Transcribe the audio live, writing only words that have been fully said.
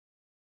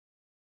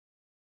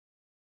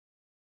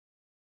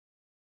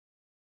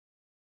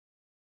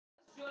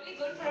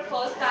good for a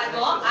first timer.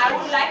 I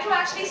would like to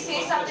actually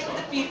say something to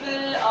the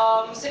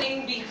people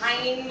sitting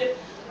behind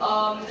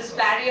this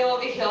barrier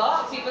over here,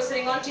 people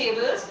sitting on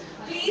tables.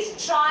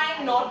 Please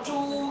try not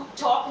to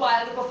talk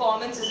while the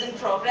performance is in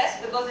progress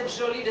because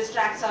it really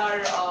distracts our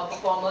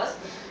performers.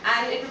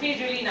 And it would be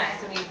really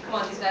nice. I mean, come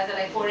on, these guys are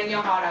like pouring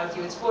your heart out to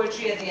you. It's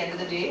poetry at the end of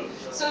the day.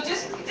 So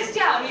just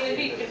yeah, I mean,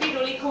 it'd be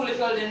really cool if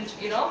you all didn't,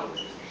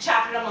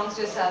 chatter amongst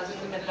yourselves in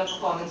the middle of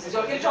performances. You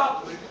all can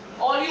talk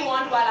all you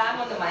want while I'm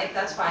on the mic.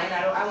 That's fine.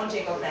 I won't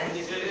take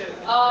offense.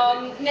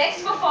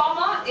 Next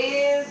performer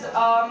is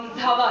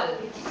Dhaval.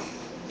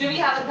 Do we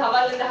have a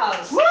Dhaval in the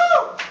house? Woo!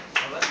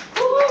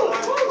 Woo!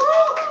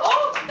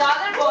 Oh,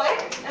 Dadar boy.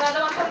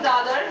 Another one from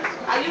Dadar.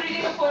 Are you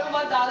reading a poem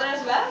about Dadar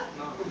as well?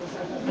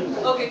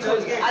 Okay,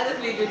 cool. I'll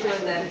just leave you to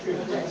it then.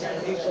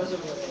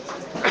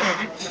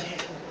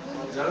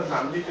 Is that a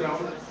family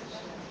crowd?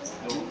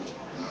 No.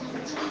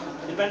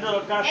 Depends on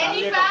what kind of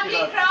Any you're family talking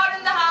about. crowd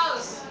in the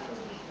house?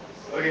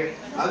 Okay,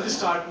 I'll just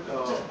start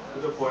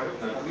with a poem.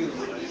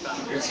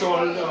 It's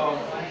called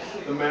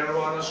The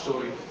Marijuana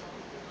Story.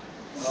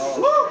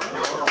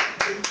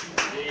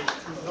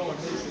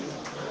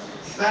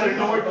 That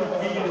annoyed with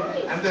weed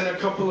and then a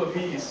couple of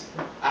V's.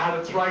 I had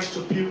a thrice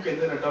to puke and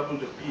then a double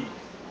to pee.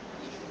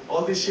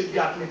 All this shit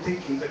got me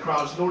thinking, the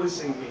crowd's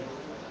noticing me.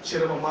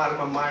 Shit, I'm out of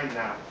my mind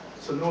now,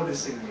 so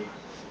noticing me.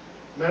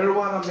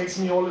 Marijuana makes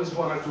me always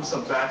want to do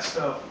some bad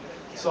stuff,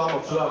 so I'm a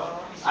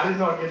bluff. I did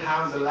not get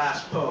high on the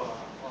last puff.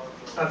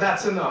 Now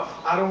that's enough.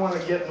 I don't want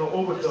to get no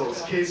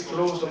overdose. Case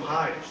closed, I'm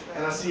high,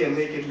 and I see a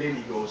naked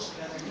lady ghost.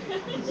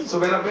 So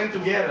when I went to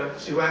get her,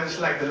 she vanished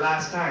like the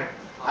last time.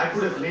 I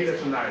could have laid her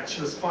tonight.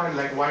 She was fine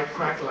like white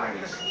crack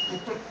lines.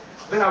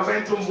 Then I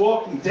went home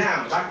walking,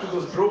 damn, back to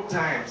those broke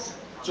times.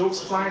 Jokes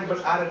fine,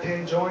 but out of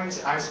 10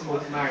 joints, I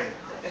smoked 9.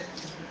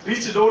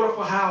 Reached the door of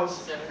a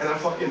house, and I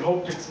fucking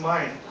hoped it's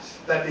mine.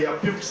 That day I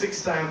puked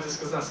 6 times just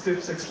because I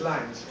skipped 6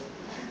 lines.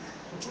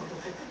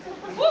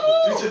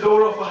 Reached the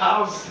door of a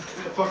house,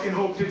 I fucking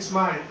hoped it's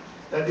mine.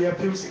 That day I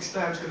puked 6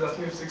 times because I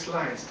sniffed 6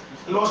 lines.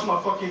 Lost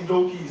my fucking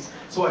door keys,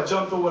 so I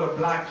jumped over a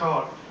black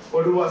car.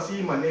 What do I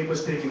see? My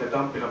neighbor's taking a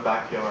dump in a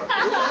backyard.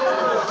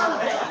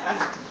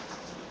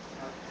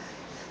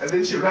 And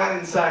then she ran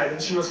inside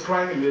and she was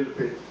crying a little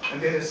bit.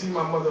 And then I see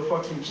my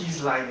motherfucking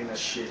keys lying in her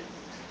shit.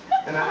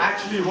 And I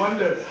actually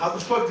wondered, how the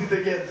fuck did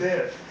they get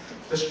there?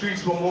 The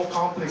streets were more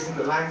complex than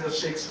the lines of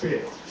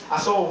Shakespeare. I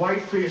saw a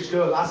white-faced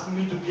girl asking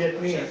me to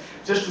get near.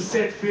 Just to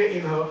set fear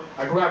in her,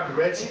 I grabbed a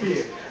red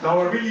spear. Now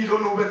I really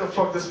don't know where the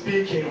fuck the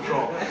spear came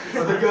from.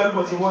 But the girl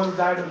was the one who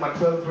died in my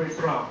 12th grade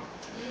prom.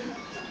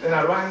 Then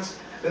I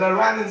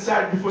ran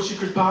inside before she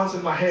could pounce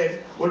on my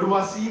head. What do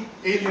I see?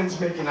 Aliens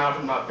making out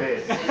in my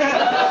bed.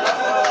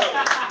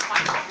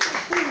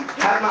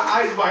 Had my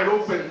eyes wide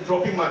open,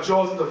 dropping my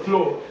jaws on the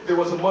floor. There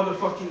was a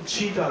motherfucking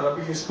cheetah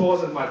rubbing his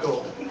paws on my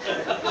door.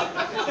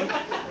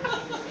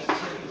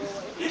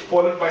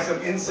 Followed by some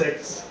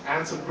insects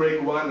and some gray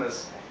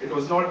iguanas. It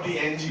was not the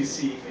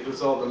NGC, it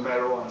was all the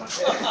marijuana.